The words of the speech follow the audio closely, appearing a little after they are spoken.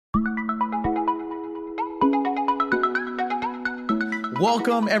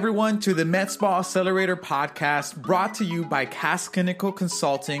Welcome, everyone, to the MedSpa Accelerator podcast, brought to you by Cass Clinical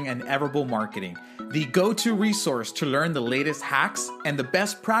Consulting and Everable Marketing, the go-to resource to learn the latest hacks and the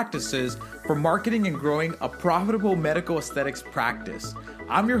best practices for marketing and growing a profitable medical aesthetics practice.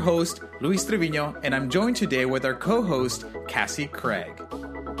 I'm your host, Luis Trevino, and I'm joined today with our co-host, Cassie Craig.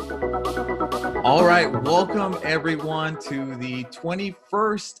 All right, welcome everyone to the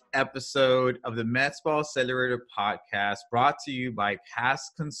 21st episode of the MedSpa Accelerator podcast, brought to you by Cass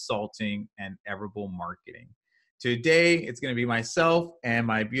Consulting and Everable Marketing. Today, it's going to be myself and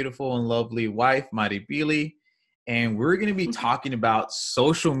my beautiful and lovely wife, Mari Pili, and we're going to be talking about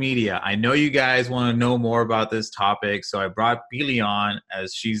social media. I know you guys want to know more about this topic, so I brought Pili on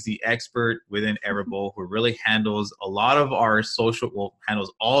as she's the expert within Everable who really handles a lot of our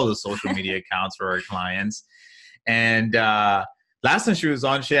handles all the social media accounts for our clients. And last time she was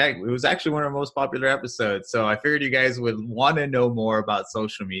on, it was actually one of our most popular episodes. So I figured you guys would want to know more about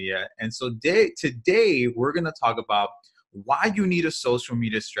social media. And so today we're going to talk about why you need a social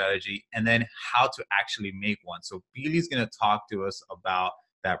media strategy and then how to actually make one. So Bili's going to talk to us about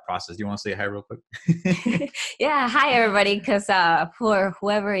that process. Do you want to say hi real quick? Yeah, hi everybody, because for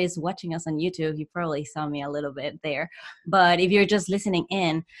whoever is watching us on YouTube, you probably saw me a little bit there. But if you're just listening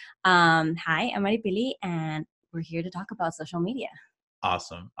in, hi, I'm Mari Pili, and we're here to talk about social media.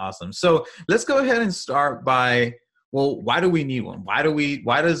 Awesome. So let's go ahead and start by, well, why do we need one? Why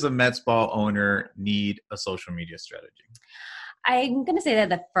does a med spa owner need a social media strategy? I'm going to say that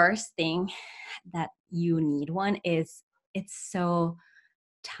the first thing that you need one is it's so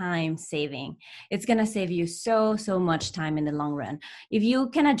time saving. It's going to save you so much time in the long run. If you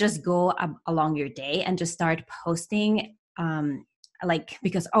cannot just go along your day and just start posting,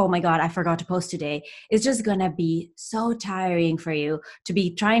 because, oh my God, I forgot to post today. It's just going to be so tiring for you to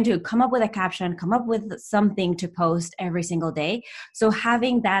be trying to come up with a caption, come up with something to post every single day. So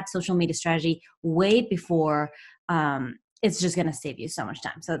having that social media strategy way before, it's just going to save you so much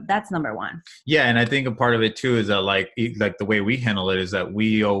time. So that's number one. Yeah. And I think a part of it too is that like the way we handle it is that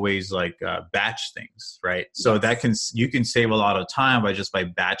we always batch things, right? So you can save a lot of time by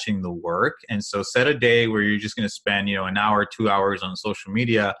batching the work. And so set a day where you're just going to spend, an hour, 2 hours on social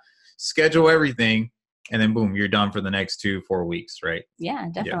media, schedule everything, and then boom, you're done for the next 2-4 weeks, right? Yeah,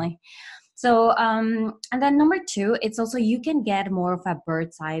 definitely. Yeah. So, and then number two, it's also, you can get more of a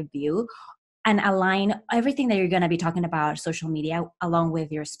bird's eye view and align everything that you're going to be talking about social media along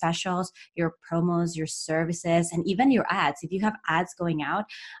with your specials, your promos, your services, and even your ads. If you have ads going out,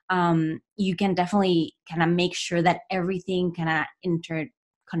 you can definitely kind of make sure that everything kind of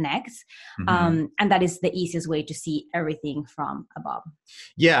interconnects. And that is the easiest way to see everything from above.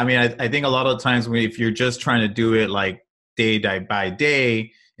 Yeah. I mean, I think a lot of times if you're just trying to do it like day by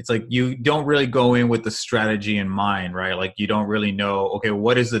day, it's like you don't really go in with the strategy in mind, right? Like you don't really know, okay,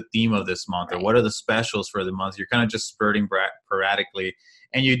 what is the theme of this month, or what are the specials for the month? You're kind of just spurting sporadically,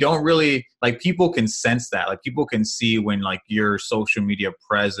 and you don't really, like, people can sense that. Like people can see when like your social media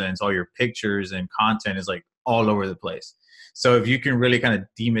presence, all your pictures and content is like all over the place. So if you can really kind of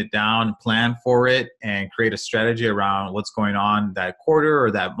deem it down, plan for it, and create a strategy around what's going on that quarter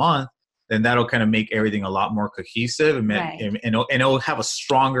or that month, then that'll kind of make everything a lot more cohesive and it'll have a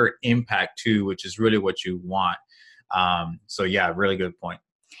stronger impact too, which is really what you want. So yeah, really good point.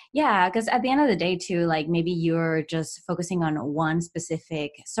 Yeah, because at the end of the day too, like maybe you're just focusing on one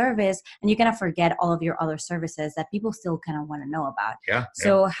specific service and you kind of forget all of your other services that people still kind of want to know about. Yeah.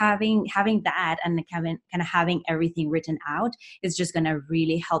 So having that and having everything written out is just going to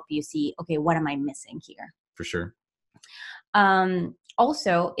really help you see, okay, what am I missing here? For sure.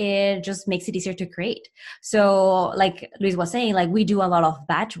 Also, it just makes it easier to create. So like Luis was saying, like we do a lot of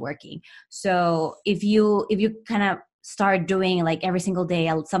batch working. So if you kind of start doing like every single day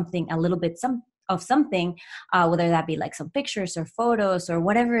a little bit of something, whether that be like some pictures or photos or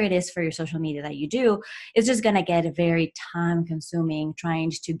whatever it is for your social media that you do, it's just going to get very time consuming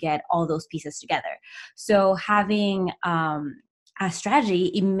trying to get all those pieces together. So having a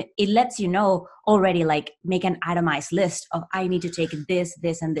strategy, it lets you know already, like make an itemized list of I need to take this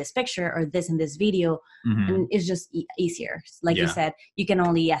and this picture or this and this video. And it's just easier. Like you said, you can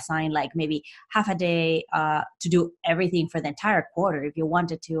only assign like maybe half a day to do everything for the entire quarter if you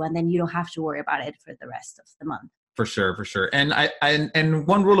wanted to, and then you don't have to worry about it for the rest of the month. For sure. And and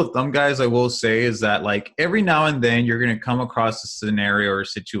one rule of thumb, guys, I will say is that like every now and then you're going to come across a scenario or a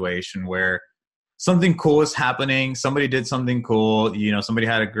situation where something cool is happening. Somebody did something cool. Somebody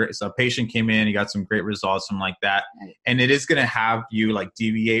had a patient came in, he got some great results, something like that. And it is going to have you like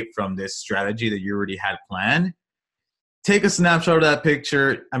deviate from this strategy that you already had planned. take a snapshot of that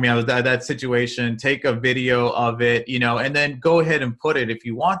picture. I mean, I was that situation, take a video of it, you know, and then go ahead and put it if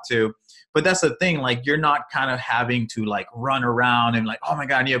you want to. But that's the thing, like you're not kind of having to like run around and like, oh my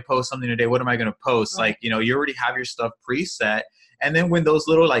God, I need to post something today. What am I going to post? Right. Like, you know, you already have your stuff preset. And then when those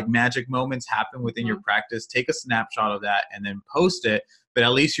little like magic moments happen within your practice, take a snapshot of that and then post it. But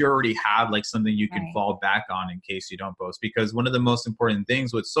at least you already have like something you can fall back on in case you don't post. Because one of the most important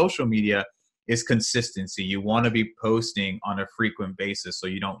things with social media is consistency. You want to be posting on a frequent basis so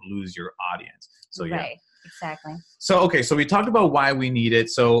you don't lose your audience. So yeah. Right. Exactly. So, okay. So we talked about why we need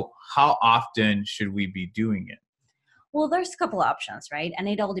it. So how often should we be doing it? Well, there's a couple options, right? And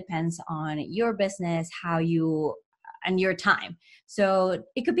it all depends on your business, how you, and your time. So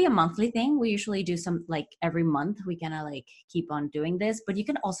it could be a monthly thing. We usually do some like every month, we kind of like keep on doing this, but you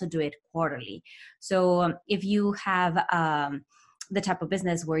can also do it quarterly. So if you have, the type of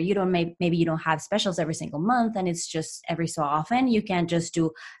business where you don't maybe you don't have specials every single month and it's just every so often, you can just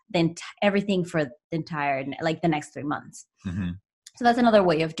do everything for the entire like the next 3 months. Mm-hmm. So that's another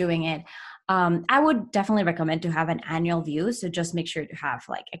way of doing it. I would definitely recommend to have an annual view. So just make sure to have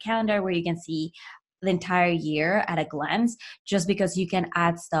like a calendar where you can see the entire year at a glance, just because you can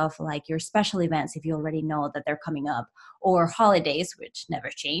add stuff like your special events if you already know that they're coming up, or holidays, which never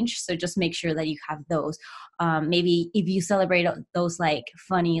change. So just make sure that you have those. Maybe if you celebrate those like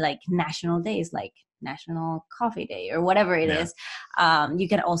funny like national days, like National Coffee Day or whatever it is, you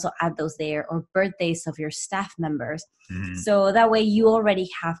can also add those there, or birthdays of your staff members. Mm-hmm. So that way you already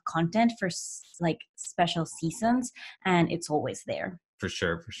have content for like special seasons and it's always there. For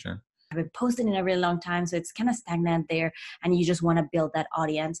sure, for sure. I've been posting in a really long time, so it's kind of stagnant there, and you just want to build that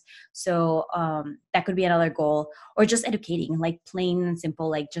audience. So that could be another goal, or just educating, like plain and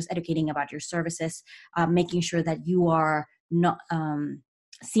simple, like just educating about your services, making sure that you are not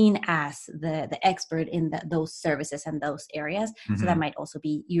seen as the expert in those services and those areas. Mm-hmm. So that might also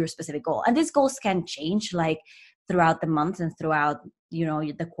be your specific goal, and these goals can change like throughout the month and throughout, you know,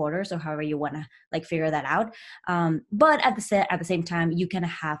 the quarters, or however you want to like figure that out. But at the same time, you can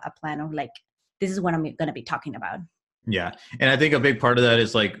have a plan of like, this is what I'm going to be talking about. Yeah. And I think a big part of that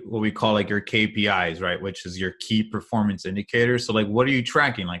is like what we call like your KPIs, right? Which is your key performance indicators. So like, what are you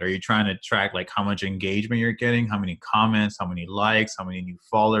tracking? Like, are you trying to track like how much engagement you're getting, how many comments, how many likes, how many new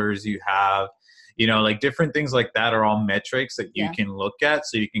followers you have, you know, like different things like that are all metrics that you can look at.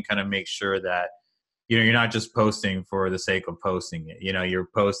 So you can kind of make sure that, you know, you're not just posting for the sake of posting it. You know, you're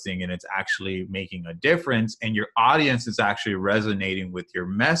posting and it's actually making a difference, and your audience is actually resonating with your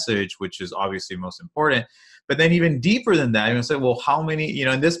message, which is obviously most important. But then even deeper than that, you say, well, how many, you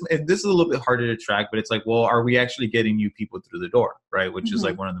know, and this is a little bit harder to track, but it's like, well, are we actually getting new people through the door, right? Which is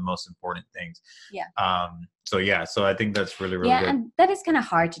like one of the most important things. Yeah. So I think that's really, really good. And that is kind of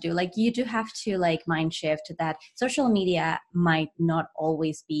hard to do. Like you do have to like mind shift that social media might not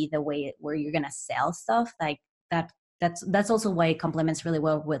always be the way where you're going to sell stuff like that. That's also why it complements really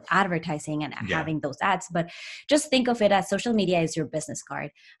well with advertising and having those ads. But just think of it as social media is your business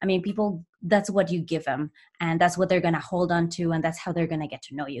card. I mean, people, that's what you give them, and that's what they're going to hold on to, and that's how they're going to get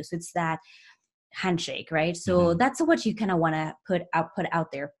to know you. So it's that handshake, right? So that's what you kind of want to put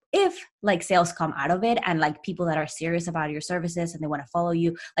out there. If like sales come out of it, and like people that are serious about your services and they want to follow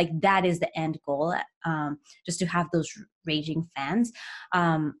you, like that is the end goal, just to have those raging fans.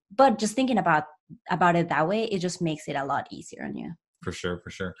 But just thinking about it that way, it just makes it a lot easier on you. For sure.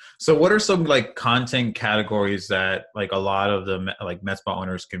 So what are some like content categories that like a lot of the like med spa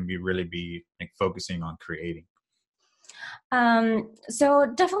owners can really be like focusing on creating? So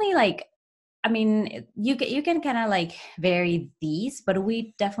definitely like, I mean, you can kind of like vary these, but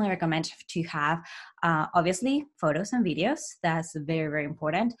we definitely recommend to have obviously photos and videos. That's very, very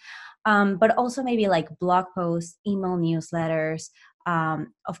important. But also maybe like blog posts, email newsletters,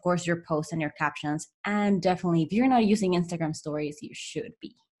 of course, your posts and your captions. And definitely, if you're not using Instagram stories, you should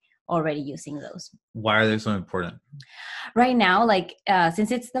be already using those. Why are they so important? Right now, like since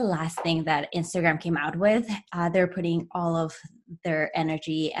it's the last thing that Instagram came out with, they're putting all of their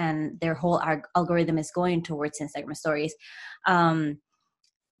energy and their whole algorithm is going towards Instagram stories. And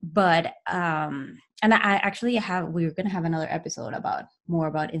I actually we're going to have another episode more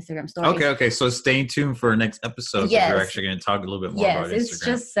about Instagram stories. Okay. So stay tuned for our next episode. Yes. We're actually going to talk a little bit more about Instagram. It's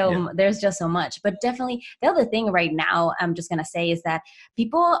just there's just so much. But definitely the other thing right now, I'm just going to say, is that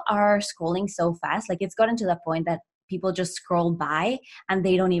people are scrolling so fast. Like it's gotten to the point that people just scroll by and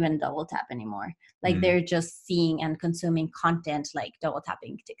they don't even double tap anymore. Like they're just seeing and consuming content, like double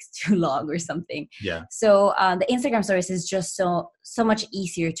tapping takes too long or something. Yeah. So the Instagram stories is just so much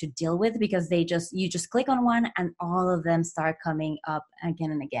easier to deal with, because you just click on one and all of them start coming up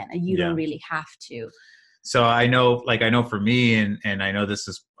again and again, and you don't really have to. So I know for me, and I know this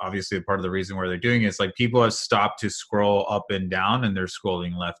is obviously a part of the reason why they're doing it, is like people have stopped to scroll up and down and they're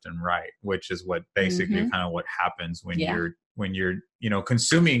scrolling left and right, which is what basically kind of what happens when Yeah. you're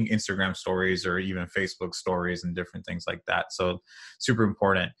consuming Instagram stories or even Facebook stories and different things like that. So super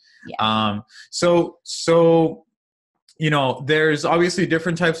important. Yeah. So there's obviously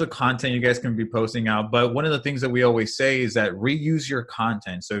different types of content you guys can be posting out, but one of the things that we always say is that reuse your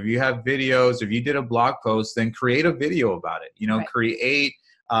content. So if you have videos, if you did a blog post, then create a video about it, Right. create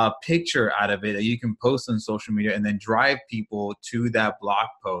a picture out of it that you can post on social media and then drive people to that blog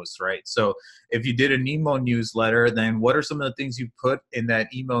post, right? So if you did an email newsletter, then what are some of the things you put in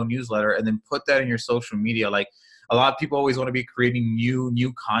that email newsletter, and then put that in your social media? Like, a lot of people always want to be creating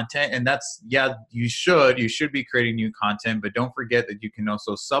new content, and that's, you should be creating new content, but don't forget that you can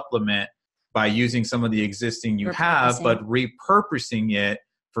also supplement by using some of the existing you have, but repurposing it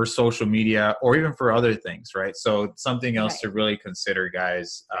for social media or even for other things, right? So something else to really consider,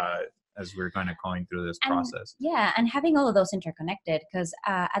 guys, as we're kind of going through this process. Yeah, and having all of those interconnected, because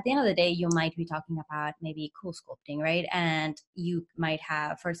at the end of the day, you might be talking about maybe cool sculpting, right? And you might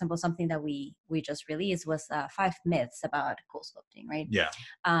have, for example, something that we just released was 5 myths about cool sculpting, right? Yeah.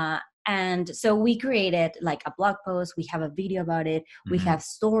 And so we created like a blog post, we have a video about it, we have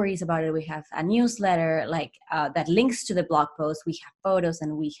stories about it, we have a newsletter like that links to the blog post, we have photos,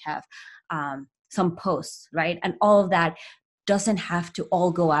 and we have some posts, right? And all of that doesn't have to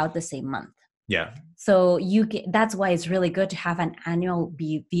all go out the same month. Yeah. So that's why it's really good to have an annual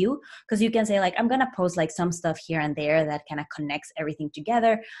view, because you can say like, I'm going to post like some stuff here and there that kind of connects everything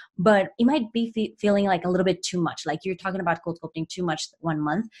together, but it might be feeling like a little bit too much. Like you're talking about cold sculpting too much one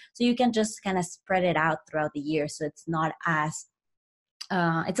month. So you can just kind of spread it out throughout the year. So it's not as,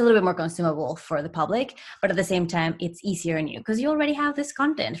 it's a little bit more consumable for the public, but at the same time, it's easier on you because you already have this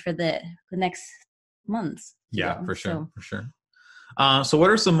content for the next months. Yeah, for sure. So what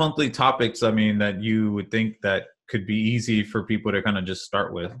are some monthly topics, that you would think that could be easy for people to kind of just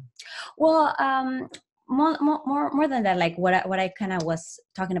start with? Well, more than that, like what I kind of was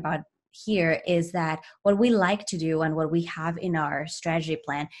talking about here is that what we like to do and what we have in our strategy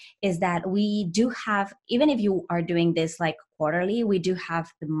plan is that we do have, even if you are doing this like quarterly, we do have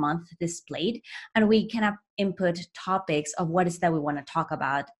the month displayed, and we kind of input topics of what is that we want to talk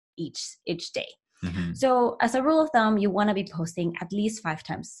about each day. So as a rule of thumb, you want to be posting at least 5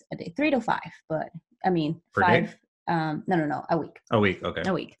 times a day, 3 to 5, but per 5, day? No, a week. A week. Okay.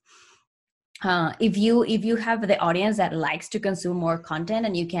 A week. If you have the audience that likes to consume more content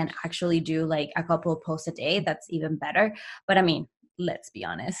and you can actually do like a couple of posts a day, that's even better. But let's be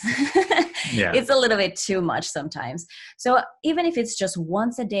honest, it's a little bit too much sometimes. So even if it's just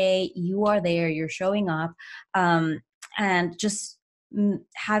once a day, you are there, you're showing up, and just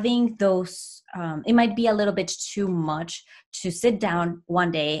having those, it might be a little bit too much to sit down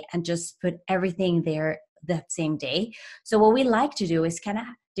one day and just put everything there that same day. So what we like to do is kind of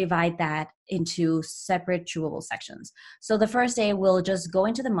divide that into separate chewable sections. So the first day we'll just go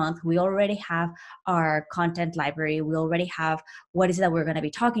into the month. We already have our content library. We already have what is it that we're going to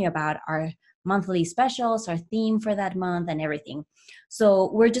be talking about, our monthly specials, our theme for that month, and everything. So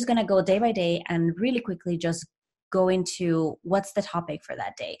we're just going to go day by day and really quickly just go into what's the topic for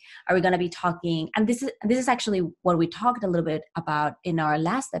that day. Are we going to be talking, and this is actually what we talked a little bit about in our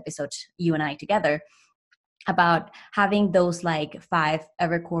last episode, you and I together, about having those like 5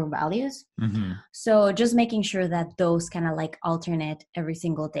 ever core values. So just making sure that those kind of like alternate every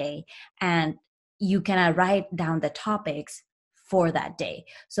single day, and you kind of write down the topics for that day.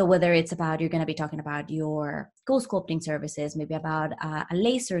 So whether it's about, you're going to be talking about your cool sculpting services, maybe about a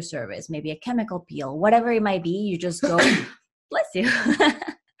laser service, maybe a chemical peel, whatever it might be, you just go, bless you.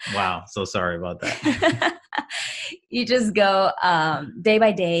 Wow. So sorry about that. You just go day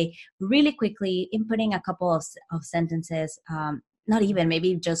by day, really quickly, inputting a couple of sentences, not even,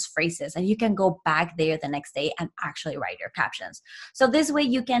 maybe just phrases, and you can go back there the next day and actually write your captions. So this way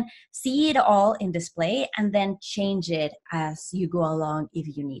you can see it all in display and then change it as you go along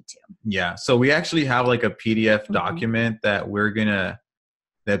if you need to. Yeah. So we actually have like a PDF document that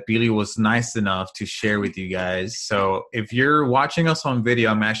that Billy was nice enough to share with you guys. So if you're watching us on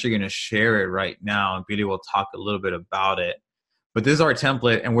video, I'm actually going to share it right now, and Billy will talk a little bit about it. But this is our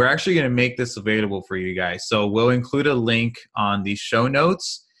template, and we're actually going to make this available for you guys. So we'll include a link on the show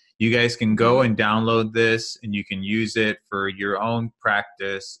notes. You guys can go and download this, and you can use it for your own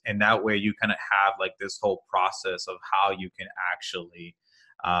practice. And that way you kind of have like this whole process of how you can actually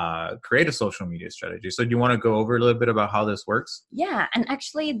create a social media strategy. So do you want to go over a little bit about how this works? Yeah, and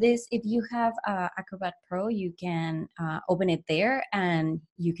actually this, if you have Acrobat Pro, you can open it there and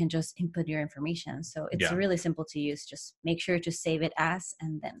you can just input your information. So it's really simple to use. Just make sure to save it as,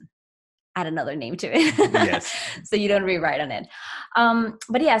 and then add another name to it. Yes. So you don't rewrite on it.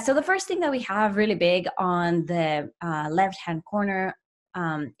 But yeah, so the first thing that we have really big on the left-hand corner,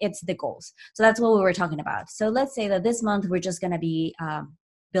 it's the goals. So that's what we were talking about. So let's say that this month we're just going to be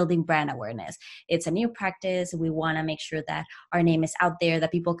building brand awareness. It's a new practice. We want to make sure that our name is out there,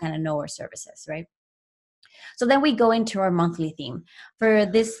 that people kind of know our services, right? So then we go into our monthly theme. For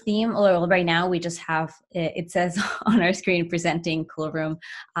this theme, or right now, we just have, it says on our screen, presenting Cool Room.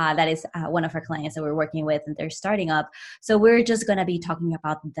 That is one of our clients that we're working with, and they're starting up. So we're just going to be talking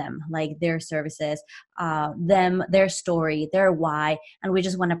about them, like their services, their story, their why, and we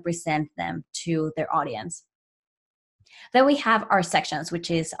just want to present them to their audience. Then we have our sections,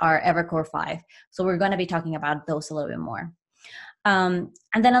 which is our Evercore 5. So we're going to be talking about those a little bit more. And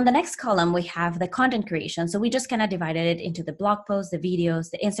then on the next column, we have the content creation. So we just kind of divided it into the blog posts, the videos,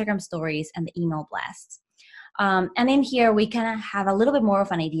 the Instagram stories, and the email blasts. And in here, we kind of have a little bit more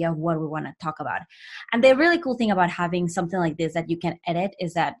of an idea of what we want to talk about. And the really cool thing about having something like this that you can edit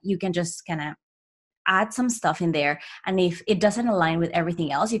is that you can just kind of add some stuff in there. And if it doesn't align with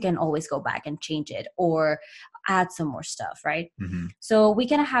everything else, you can always go back and change it or add some more stuff, right? Mm-hmm. So we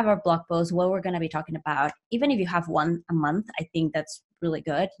can have our blog post, what we're going to be talking about. Even if you have one a month, I think that's really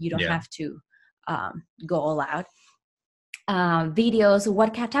good. You don't have to go all out. Videos,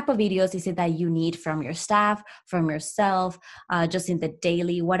 what type of videos is it that you need from your staff, from yourself, just in the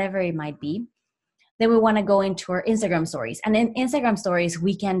daily, whatever it might be. Then we want to go into our Instagram stories. And in Instagram stories,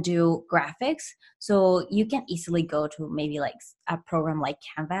 we can do graphics. So you can easily go to maybe like a program like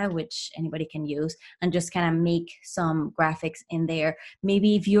Canva, which anybody can use, and just kind of make some graphics in there.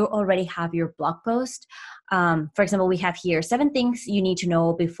 Maybe if you already have your blog post, for example, we have here 7 things you need to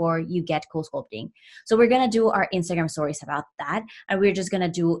know before you get cool sculpting. So we're going to do our Instagram stories about that. And we're just going to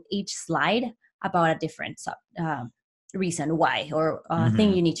do each slide about a different reason why or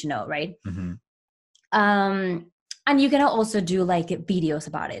thing you need to know, right? Mm-hmm. And you can also do like videos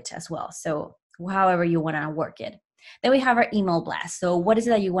about it as well. So however you want to work it. Then we have our email blast. So what is it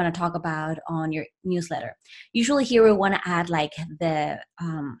that you want to talk about on your newsletter? Usually here we want to add like the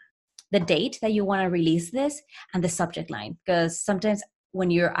date that you want to release this and the subject line, because sometimes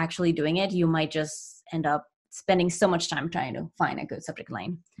when you're actually doing it, you might just end up spending so much time trying to find a good subject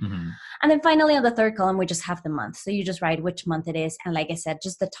line. Mm-hmm. And then finally on the third column, we just have the month. So you just write which month it is. And like I said,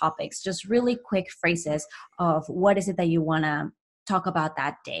 just the topics, just really quick phrases of what is it that you want to talk about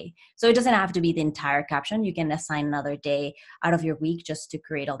that day. So it doesn't have to be the entire caption. You can assign another day out of your week just to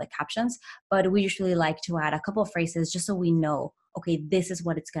create all the captions. But we usually like to add a couple of phrases just so we know, okay, this is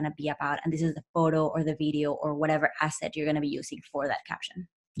what it's going to be about. And this is the photo or the video or whatever asset you're going to be using for that caption.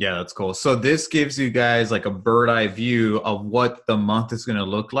 Yeah, that's cool. So this gives you guys like a bird eye view of what the month is going to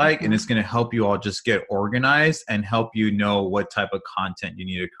look like. Mm-hmm. And it's going to help you all just get organized and help you know what type of content you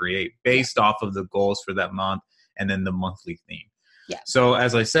need to create based off of the goals for that month and then the monthly theme. Yeah. So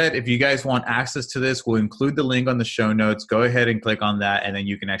as I said, if you guys want access to this, we'll include the link on the show notes. Go ahead and click on that. And then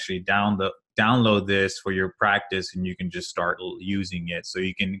you can actually download this for your practice and you can just start using it. So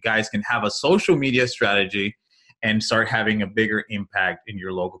guys can have a social media strategy and start having a bigger impact in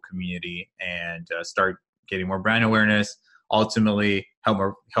your local community and start getting more brand awareness, ultimately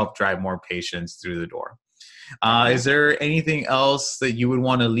help drive more patients through the door. Is there anything else that you would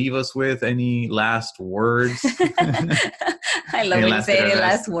want to leave us with? Any last words? I love when you say any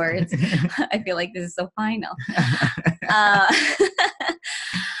last words. I feel like this is so final.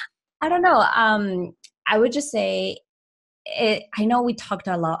 I don't know. I would just say, I know we talked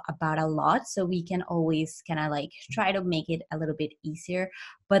about a lot, so we can always kind of like try to make it a little bit easier.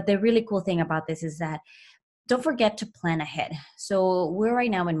 But the really cool thing about this is that don't forget to plan ahead. So we're right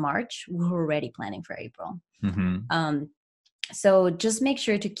now in March. We're already planning for April. Mm-hmm. So just make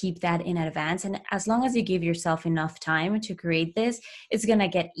sure to keep that in advance. And as long as you give yourself enough time to create this, it's going to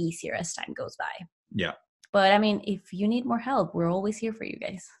get easier as time goes by. Yeah. But I mean, if you need more help, we're always here for you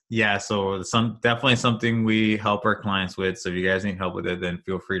guys. Yeah, so definitely something we help our clients with. So if you guys need help with it, then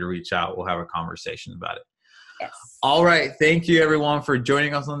feel free to reach out. We'll have a conversation about it. Yes. All right. Thank you, everyone, for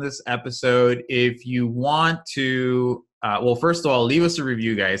joining us on this episode. If you want to, first of all, leave us a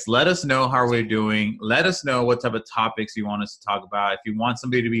review, guys. Let us know how we're doing. Let us know what type of topics you want us to talk about. If you want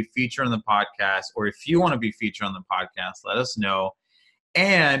somebody to be featured on the podcast, or if you want to be featured on the podcast, let us know.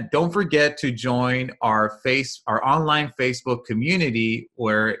 And don't forget to join our online Facebook community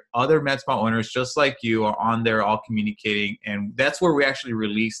where other med spa owners just like you are on there all communicating. And that's where we actually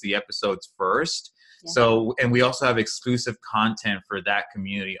release the episodes first. Yeah. So, and we also have exclusive content for that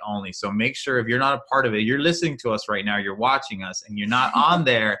community only. So make sure if you're not a part of it, you're listening to us right now, you're watching us and you're not on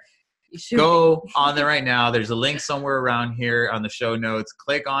there, go on there right now. There's a link somewhere around here on the show notes.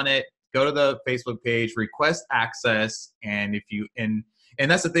 Click on it, go to the Facebook page, request access. And if you, and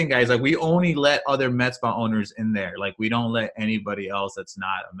that's the thing, guys, like we only let other med spa owners in there. Like we don't let anybody else that's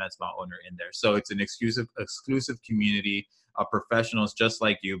not a med spa owner in there. So it's an exclusive community of professionals just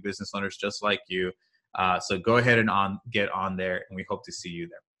like you, business owners just like you. So go ahead and get on there, and we hope to see you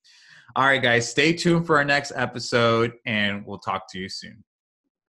there. All right, guys, stay tuned for our next episode, and we'll talk to you soon.